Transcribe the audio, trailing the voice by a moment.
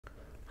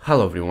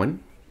Hello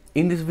everyone.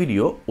 In this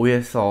video, we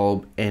have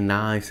solved a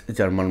nice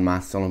German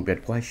maths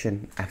Olympiad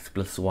question. X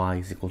plus y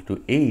is equal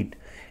to 8.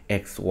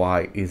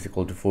 Xy is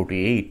equal to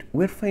 48.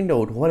 We'll find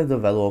out what is the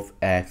value of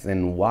x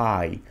and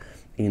y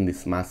in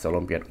this maths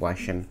Olympiad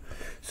question.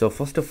 So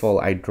first of all,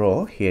 I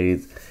draw here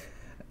is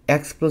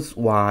x plus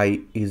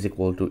y is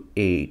equal to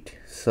 8.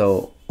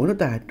 So we know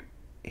that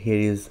here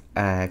is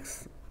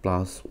x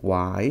plus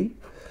y.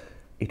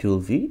 It will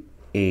be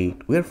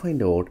 8. We'll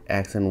find out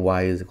x and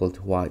y is equal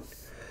to what?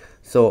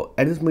 So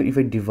at this point, if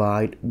I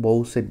divide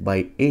both sides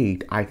by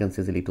 8, I can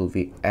say that it will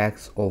be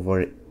x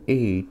over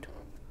 8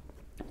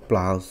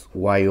 plus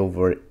y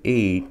over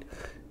 8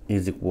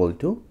 is equal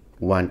to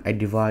 1. I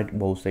divide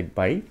both sides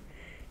by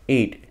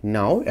 8.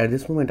 Now at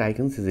this moment, I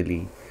can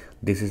easily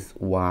this is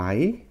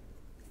y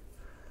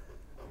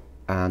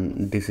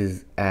and this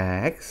is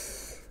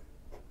x.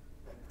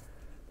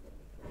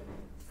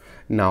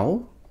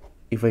 Now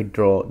if I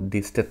draw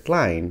this straight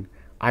line,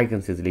 I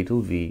can say that it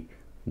will be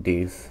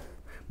this.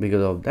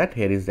 Because of that,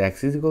 here is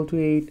x is equal to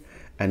 8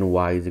 and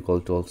y is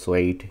equal to also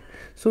 8.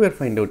 So we'll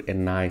find out a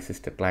nice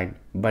straight line.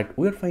 But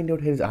we'll find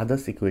out here is other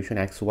equation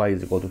xy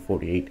is equal to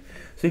 48.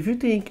 So if you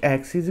think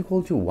x is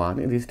equal to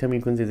 1, this time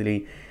you can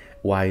easily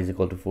y is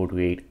equal to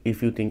 48.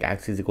 If you think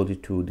x is equal to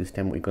 2, this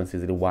time we can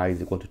easily y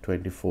is equal to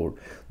 24.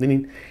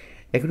 Then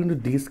according to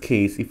this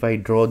case, if I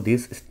draw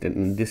this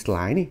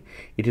line,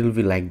 it will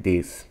be like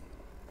this.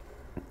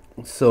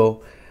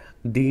 So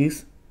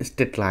this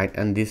straight line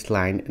and this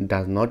line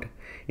does not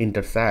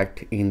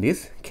intersect in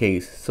this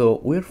case.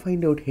 So we'll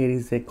find out here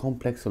is a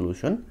complex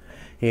solution.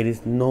 Here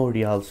is no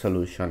real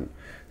solution.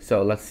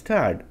 So let's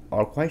start.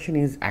 Our question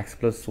is x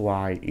plus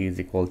y is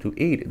equal to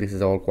 8. This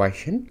is our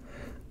question.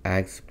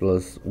 X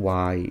plus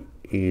y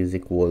is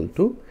equal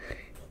to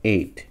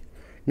 8.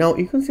 Now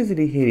you can see that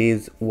here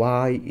is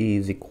y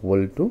is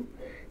equal to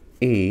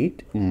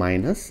 8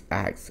 minus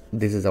x.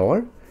 This is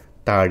our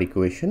third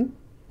equation.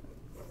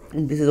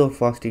 And this is our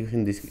first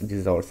equation, this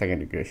is our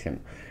second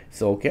equation.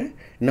 So okay,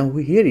 now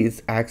here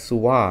is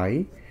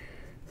xy,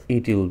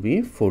 it will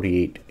be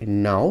 48.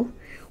 And now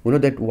we know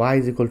that y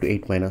is equal to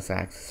 8 minus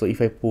x. So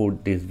if I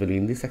put this value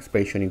in this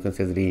expression, you can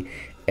say the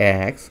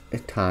x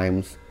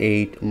times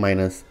 8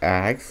 minus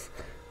x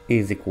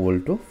is equal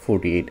to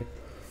 48.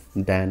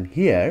 Then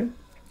here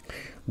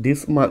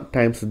this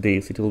times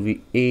this, it will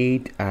be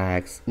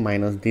 8x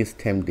minus this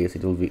times this,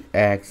 it will be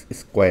x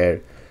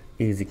square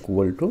is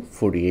equal to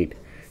 48.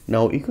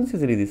 Now you can see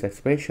that this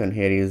expression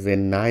here is a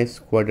nice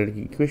quadratic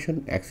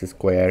equation, x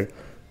square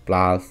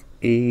plus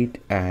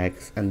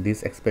 8x, and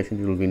this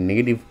expression will be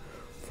negative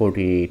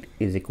 48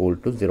 is equal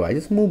to 0. I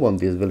just move on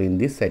this value in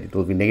this side, it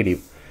will be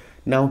negative.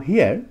 Now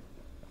here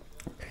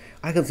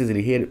I can see that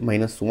here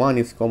minus 1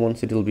 is common,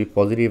 so it will be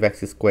positive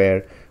x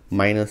square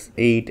minus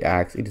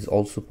 8x, it is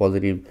also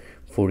positive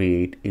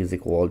 48 is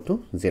equal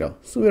to 0.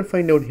 So we'll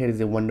find out here is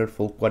a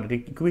wonderful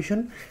quadratic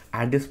equation.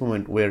 At this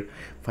moment we'll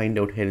find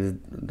out here is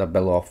the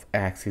value of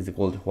x is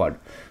equal to what.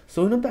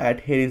 So we know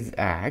that here is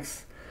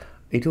x,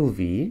 it will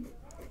be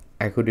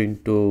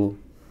according to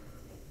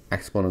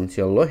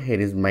exponential law,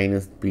 here is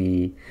minus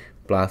b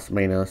plus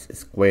minus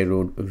square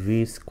root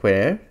v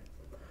square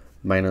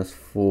minus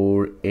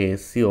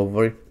 4ac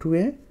over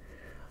 2a.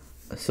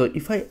 So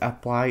if I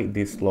apply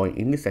this law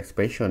in this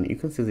expression, you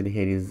can see that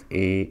here is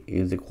a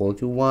is equal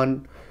to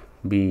 1,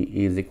 b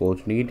is equal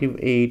to negative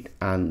 8,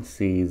 and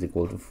c is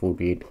equal to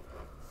 48.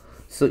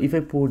 So if I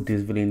put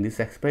this value in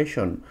this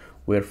expression,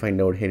 we'll find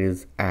out here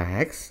is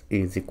x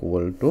is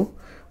equal to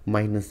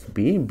minus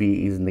b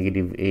is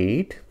negative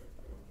 8,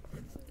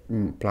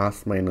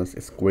 plus minus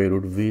square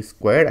root v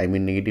squared, I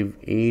mean negative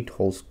 8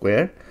 whole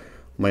square,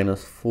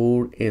 minus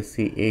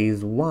 4ac, a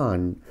is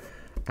 1,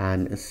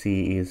 and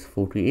c is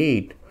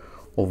 48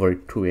 over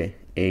 2a,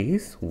 a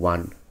is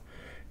 1.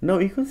 Now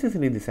you can see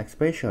in this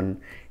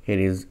expression here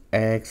is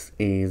x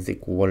is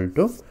equal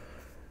to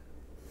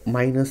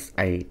minus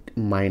 8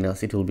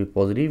 minus, it will be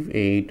positive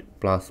 8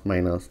 plus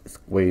minus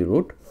square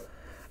root,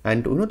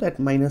 and we know that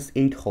minus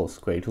 8 whole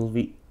square, it will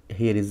be,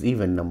 here is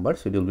even number,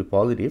 so it will be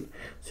positive,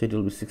 so it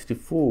will be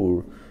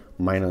 64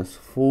 minus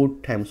 4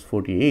 times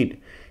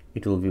 48,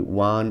 it will be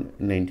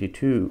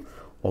 192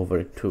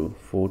 over 2.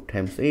 4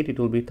 times 8, it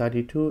will be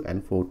 32,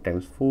 and 4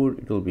 times 4,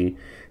 it will be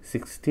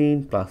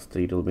 16, plus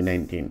 3, it will be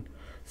 19.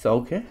 So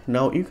okay,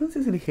 now you can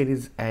see that here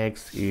is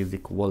x is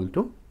equal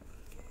to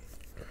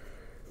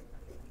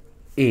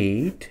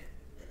 8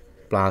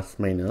 plus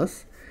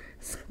minus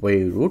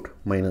square root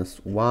minus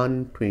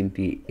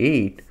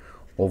 128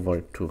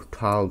 over 2.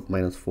 12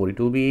 minus 4, it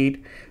will be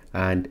 8,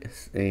 and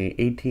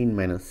 18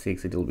 minus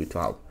 6, it will be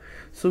 12.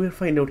 So we'll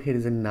find out here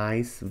is a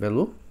nice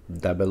value.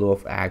 The value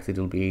of x, it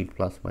will be 8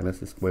 plus minus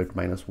square root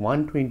minus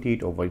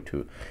 128 over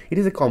 2. It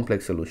is a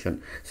complex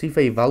solution. So if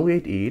I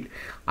evaluate it,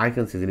 I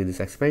can see that in this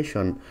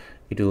expression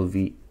it will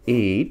be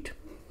 8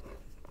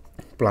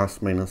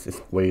 plus minus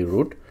square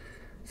root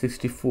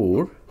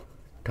 64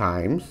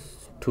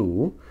 times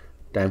 2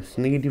 times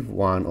negative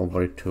 1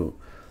 over 2.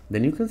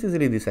 Then you can see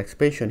that in this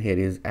expression here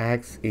is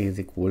x is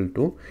equal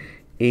to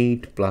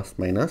 8 plus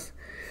minus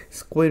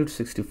square root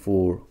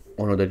 64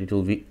 Or that it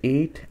will be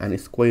 8, and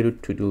square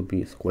root 2 it will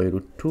be square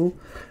root 2,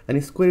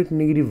 and square root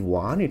negative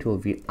 1 it will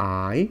be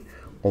I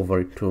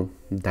over 2.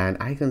 Then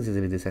I can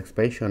easily this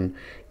expression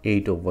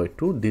 8 over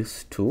 2,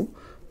 this 2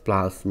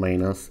 plus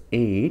minus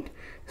 8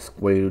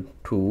 square root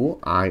 2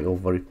 I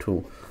over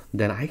 2.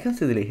 Then I can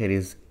easily here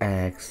is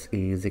x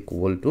is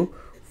equal to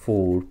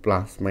 4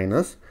 plus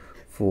minus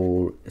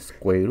 4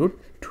 square root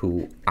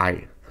 2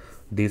 I.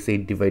 This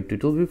 8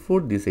 divided 2 will be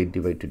 4, this 8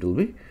 divided 2 will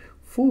be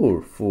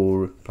 4.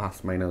 4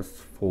 plus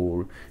minus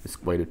 4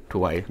 square root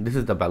 2i. This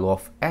is the value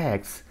of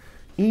x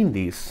in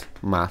this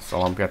maths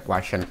Olympiad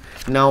question.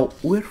 Now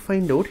we'll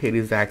find out here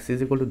is x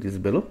is equal to this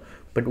value,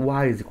 but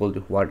y is equal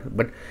to what?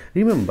 But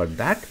remember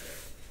that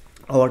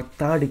our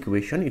third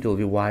equation it will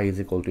be y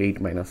is equal to 8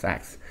 minus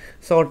x.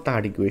 So our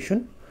third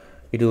equation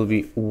it will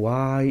be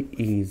y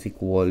is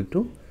equal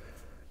to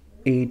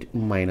 8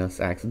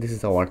 minus x. This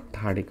is our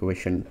third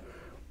equation.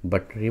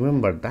 But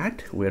remember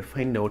that we'll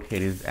find out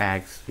here is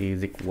x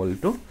is equal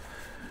to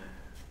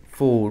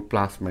 4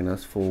 plus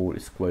minus 4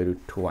 square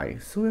root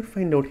 2i. So we'll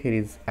find out here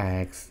is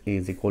x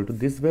is equal to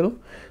this value.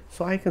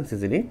 So I can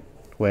easily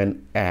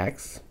when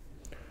x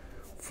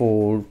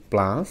 4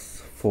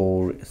 plus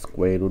 4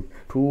 square root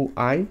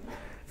 2i,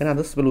 and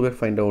other value we'll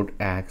find out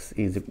x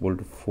is equal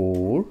to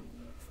 4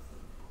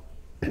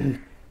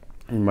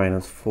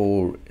 minus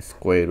 4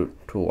 square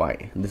root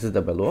 2i. This is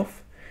the value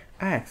of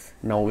x.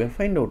 Now we'll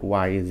find out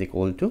y is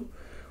equal to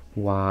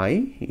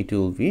y, it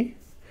will be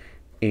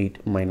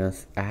 8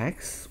 minus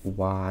x,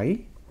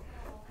 y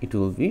it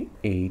will be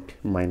 8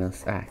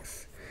 minus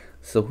x.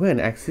 So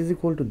when x is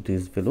equal to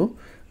this value,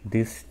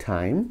 this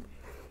time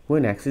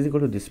when x is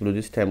equal to this value,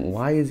 this time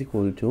y is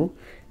equal to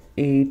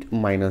 8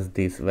 minus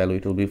this value,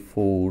 it will be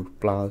 4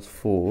 plus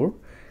 4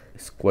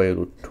 square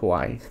root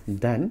 2i.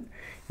 Then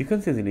you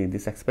can see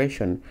this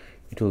expression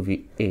it will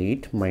be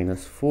 8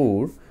 minus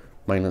 4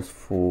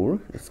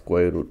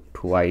 square root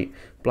 2i,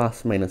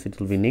 plus minus it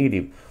will be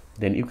negative.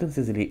 Then you can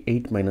see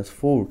 8 minus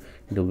 4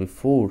 it will be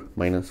 4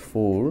 minus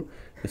 4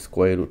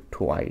 square root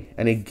 2i.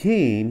 And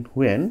again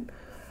when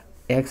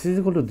x is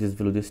equal to this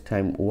value, this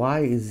time y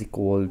is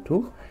equal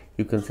to,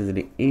 you can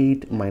see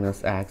 8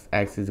 minus x,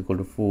 x is equal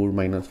to 4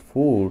 minus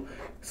 4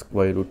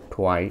 square root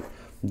 2i.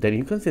 Then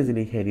you can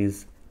see here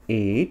is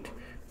 8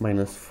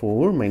 minus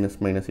 4 minus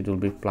it will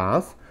be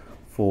plus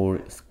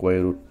 4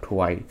 square root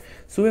 2i.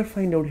 So we'll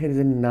find out here is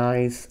a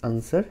nice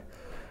answer.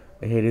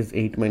 Here is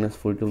 8 minus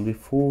 4, it will be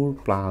 4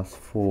 plus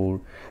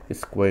 4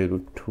 square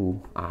root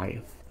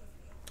 2i.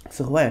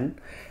 So when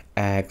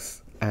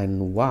x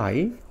and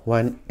y,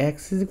 when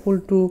x is equal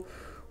to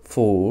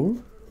 4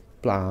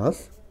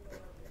 plus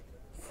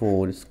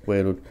 4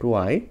 square root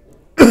 2i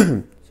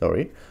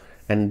sorry,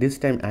 and this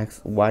time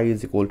y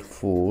is equal to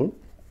 4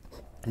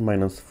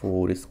 minus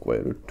 4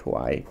 square root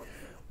 2i.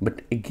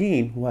 But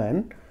again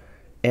when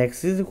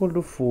x is equal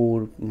to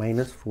 4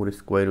 minus 4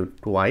 square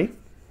root 2i,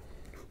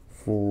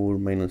 4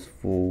 minus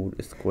 4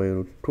 square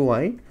root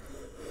 2i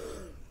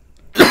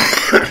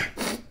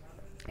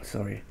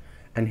sorry,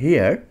 and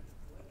here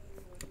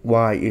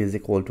y is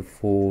equal to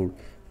 4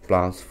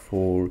 plus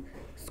 4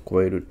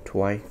 square root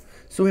 2i.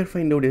 So we'll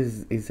find out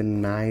is a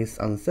nice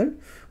answer,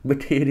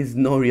 but here is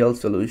no real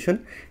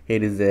solution.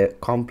 Here is a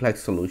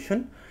complex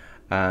solution.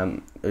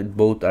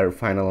 Both are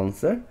final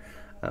answer.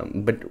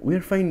 But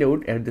we'll find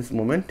out at this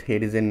moment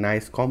here is a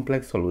nice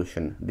complex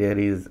solution. There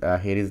is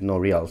here is no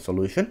real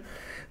solution.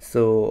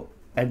 So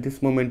at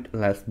this moment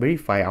let's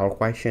verify our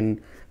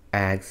question.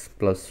 X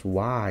plus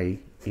y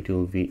it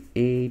will be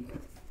 8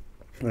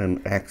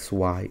 and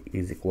xy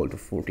is equal to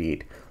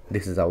 48.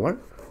 This is our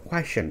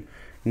question.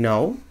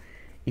 Now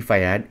if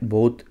I add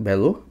both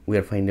value, we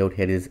are finding out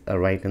here is a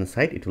right hand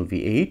side it will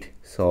be 8.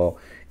 So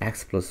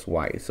x plus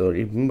y, so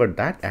remember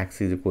that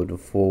x is equal to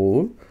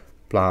 4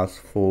 plus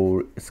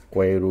 4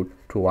 square root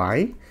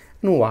 2i,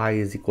 and y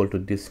is equal to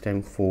this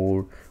time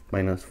 4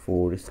 minus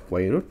 4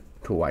 square root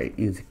 2i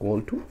is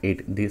equal to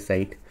 8 this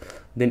side.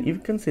 Then you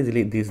can see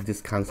easily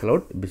this cancel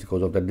out,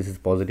 because of that this is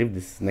positive,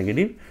 this is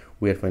negative.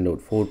 We are finding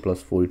out 4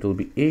 plus 4 it will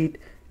be 8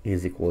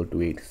 is equal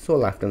to 8. So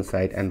left hand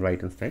side and right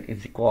hand side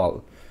is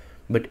equal,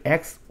 but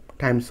x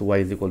times y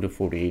is equal to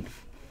 48.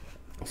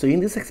 So in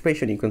this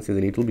expression you can see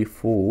that it will be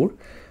 4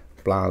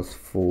 plus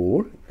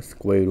 4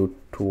 square root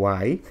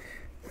 2i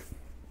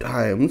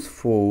times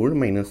 4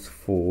 minus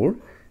 4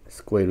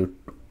 square root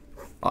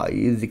I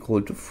is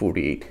equal to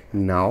 48.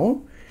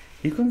 Now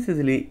you can see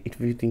easily if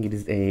you think it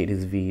is a, it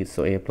is v,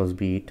 so a plus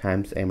b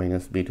times a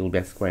minus b, it will be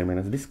x square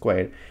minus b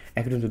square.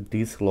 According to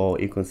this law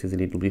you can see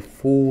easily it will be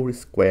 4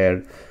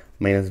 square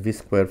minus v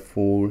square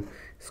 4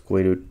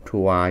 square root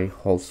 2i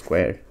whole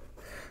square.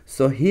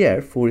 So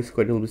here 4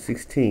 square will be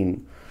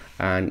 16,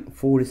 and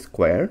 4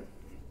 square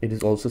it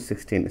is also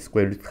 16.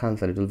 Square root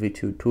cancel, it will be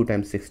 2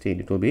 times 16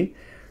 it will be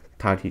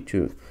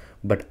 32.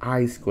 But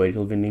I square it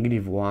will be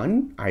negative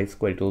 1, I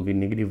square it will be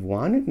negative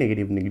 1, and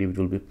negative it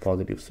will be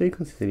positive. So you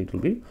can see it will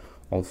be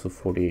also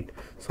 48.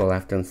 So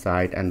left hand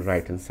side and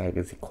right hand side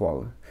is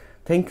equal.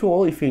 Thank you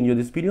all. If you enjoyed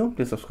this video,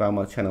 please subscribe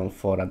my channel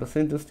for other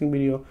interesting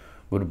video.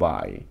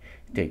 Goodbye,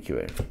 take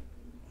care.